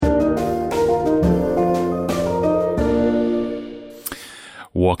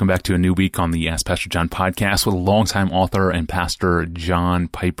Welcome back to a new week on the Ask Pastor John podcast with longtime author and pastor John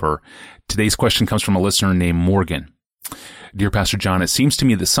Piper. Today's question comes from a listener named Morgan. Dear Pastor John, it seems to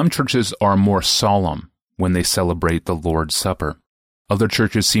me that some churches are more solemn when they celebrate the Lord's Supper. Other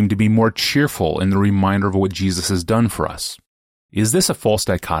churches seem to be more cheerful in the reminder of what Jesus has done for us. Is this a false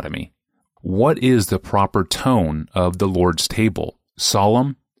dichotomy? What is the proper tone of the Lord's table,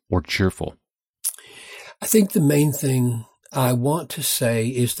 solemn or cheerful? I think the main thing I want to say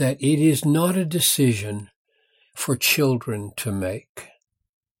is that it is not a decision for children to make.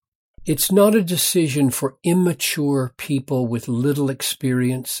 It's not a decision for immature people with little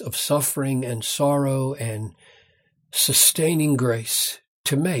experience of suffering and sorrow and sustaining grace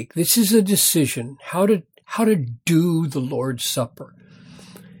to make. This is a decision. How to do the Lord's Supper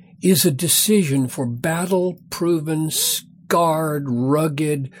is a decision for battle-proven, scarred,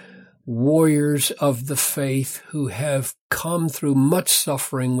 rugged warriors of the faith who have come through much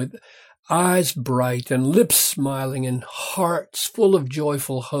suffering with eyes bright and lips smiling and hearts full of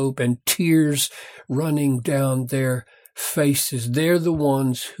joyful hope and tears running down their faces. They're the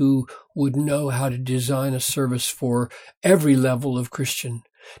ones who would know how to design a service for every level of Christian.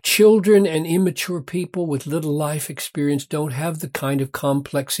 Children and immature people with little life experience don't have the kind of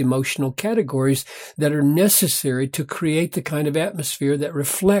complex emotional categories that are necessary to create the kind of atmosphere that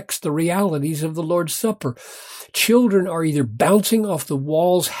reflects the realities of the Lord's Supper. Children are either bouncing off the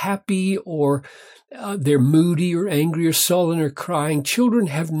walls happy or they're moody or angry or sullen or crying. Children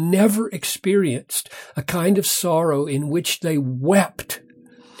have never experienced a kind of sorrow in which they wept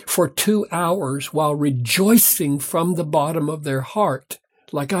for 2 hours while rejoicing from the bottom of their heart,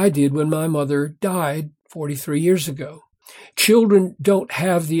 like I did when my mother died 43 years ago. Children don't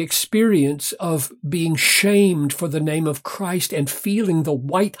have the experience of being shamed for the name of Christ and feeling the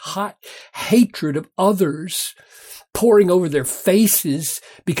white-hot hatred of others pouring over their faces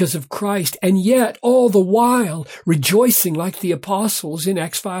because of Christ, and yet all the while rejoicing like the apostles in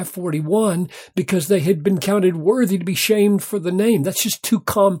Acts 5:41 because they had been counted worthy to be shamed for the name. That's just too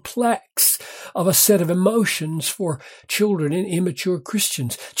complex of a set of emotions for children and immature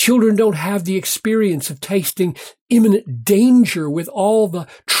Christians. Children don't have the experience of tasting imminent danger with all the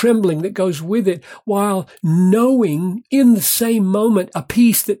trembling that goes with it, while knowing in the same moment a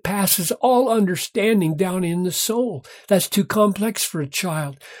peace that passes all understanding down in the soul. That's too complex for a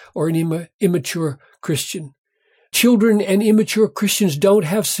child or an immature Christian. Children and immature Christians don't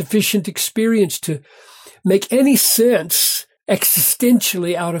have sufficient experience to make any sense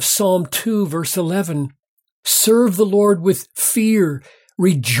existentially out of Psalm 2, verse 11. Serve the Lord with fear,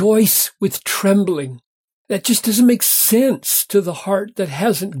 rejoice with trembling. That just doesn't make sense to the heart that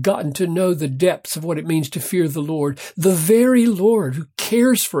hasn't gotten to know the depths of what it means to fear the Lord. The very Lord who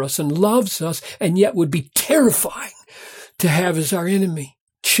cares for us and loves us and yet would be terrifying to have as our enemy.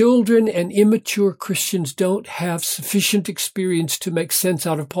 Children and immature Christians don't have sufficient experience to make sense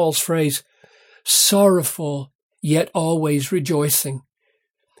out of Paul's phrase, sorrowful yet always rejoicing.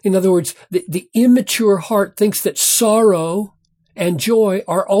 In other words, the immature heart thinks that sorrow and joy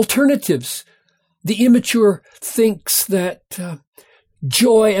are alternatives. The immature thinks that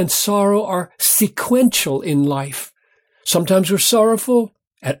joy and sorrow are sequential in life. Sometimes we're sorrowful,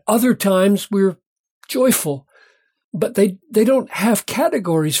 at other times we're joyful. But they don't have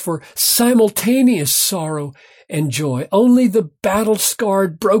categories for simultaneous sorrow and joy. Only the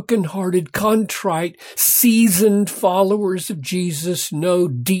battle-scarred, broken-hearted, contrite, seasoned followers of Jesus know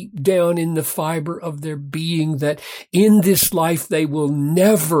deep down in the fiber of their being that in this life they will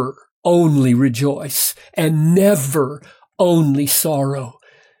never only rejoice and never only sorrow.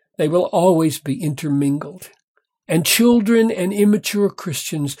 They will always be intermingled. And children and immature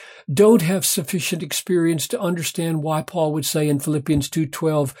Christians don't have sufficient experience to understand why Paul would say in Philippians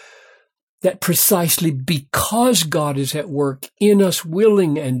 2:12 that precisely because God is at work in us,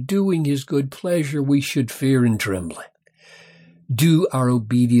 willing and doing his good pleasure, we should fear and trembling. Do our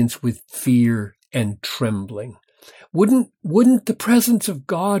obedience with fear and trembling. Wouldn't the presence of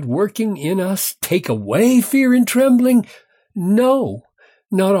God working in us take away fear and trembling? No,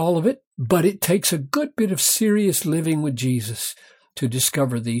 not all of it, but it takes a good bit of serious living with Jesus to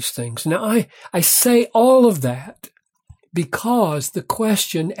discover these things. Now, I say all of that because the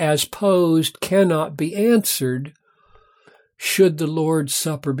question as posed cannot be answered, should the Lord's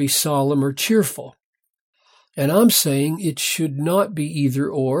Supper be solemn or cheerful? And I'm saying it should not be either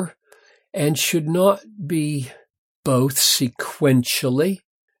or, and should not be both sequentially.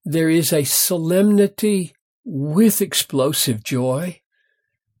 There is a solemnity with explosive joy,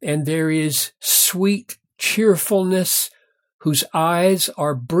 and there is sweet cheerfulness whose eyes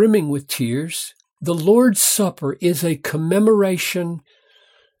are brimming with tears. The Lord's Supper is a commemoration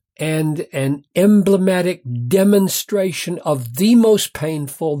and an emblematic demonstration of the most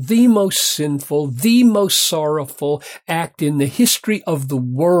painful, the most sinful, the most sorrowful act in the history of the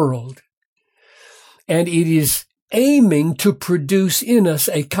world. And it is aiming to produce in us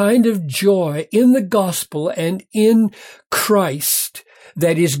a kind of joy in the gospel and in Christ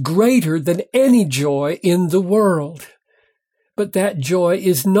that is greater than any joy in the world. But that joy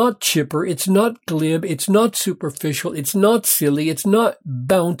is not chipper, it's not glib, it's not superficial, it's not silly, it's not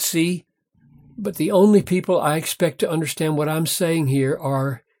bouncy. But the only people I expect to understand what I'm saying here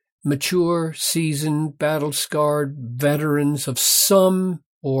are mature, seasoned, battle-scarred veterans of some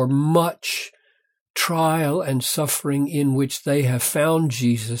or much trial and suffering in which they have found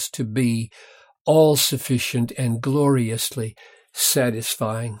Jesus to be all-sufficient and gloriously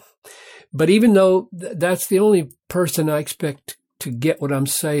satisfying. But even though that's the only person I expect to get what I'm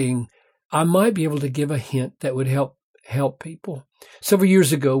saying, I might be able to give a hint that would help people. Several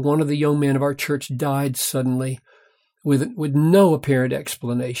years ago, one of the young men of our church died suddenly with no apparent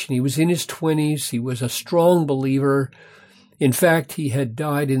explanation. He was in his 20s. He was a strong believer. In fact, he had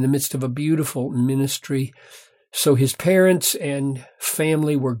died in the midst of a beautiful ministry. So his parents and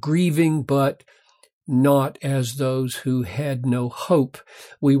family were grieving, but not as those who had no hope.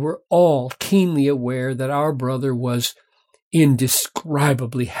 We were all keenly aware that our brother was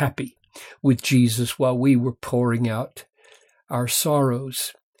indescribably happy with Jesus while we were pouring out our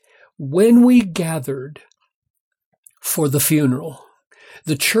sorrows. When we gathered for the funeral,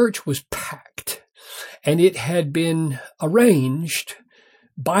 the church was packed, and it had been arranged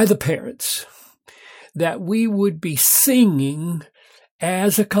by the parents that we would be singing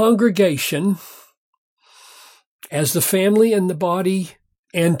as a congregation. As the family and the body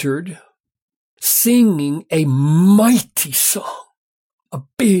entered, singing a mighty song, a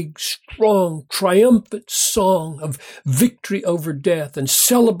big, strong, triumphant song of victory over death and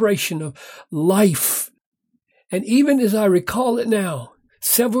celebration of life. And even as I recall it now,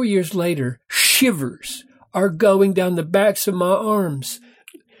 several years later, shivers are going down the backs of my arms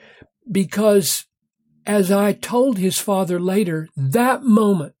because, as I told his father later, that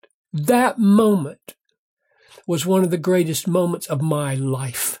moment was one of the greatest moments of my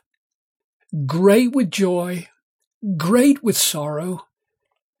life. Great with joy, great with sorrow.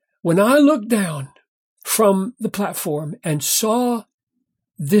 When I looked down from the platform and saw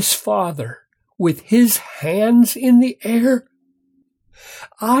this father with his hands in the air,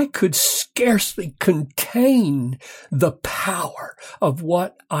 I could scarcely contain the power of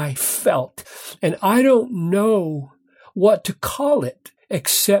what I felt. And I don't know what to call it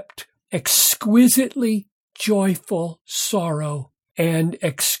except exquisitely joyful sorrow and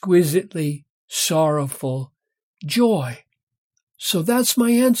exquisitely sorrowful joy. So that's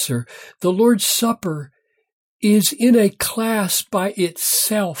my answer. The Lord's Supper is in a class by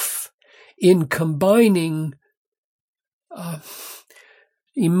itself in combining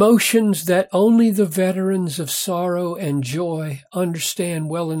emotions that only the veterans of sorrow and joy understand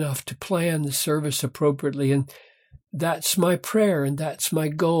well enough to plan the service appropriately. And that's my prayer, and that's my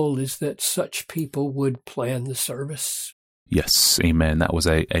goal, is that such people would plan the service. Yes, amen. That was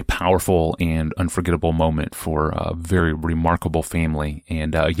a powerful and unforgettable moment for a very remarkable family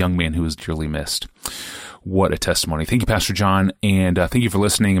and a young man who was dearly missed. What a testimony. Thank you, Pastor John, and thank you for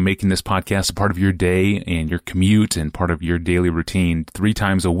listening and making this podcast a part of your day and your commute and part of your daily routine. 3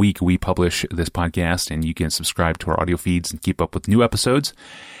 times a week we publish this podcast, and you can subscribe to our audio feeds and keep up with new episodes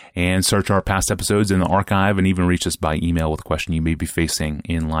and search our past episodes in the archive and even reach us by email with a question you may be facing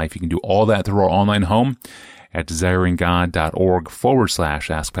in life. You can do all that through our online home at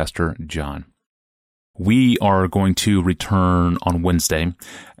desiringgod.org/Ask Pastor John. We are going to return on Wednesday,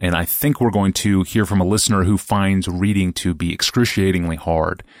 and I think we're going to hear from a listener who finds reading to be excruciatingly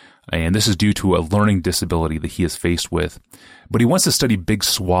hard. And this is due to a learning disability that he is faced with. But he wants to study big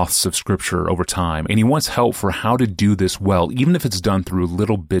swaths of Scripture over time, and he wants help for how to do this well, even if it's done through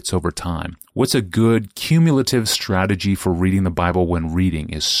little bits over time. What's a good cumulative strategy for reading the Bible when reading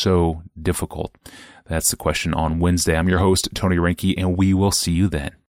is so difficult? That's the question on Wednesday. I'm your host, Tony Reinke, and we will see you then.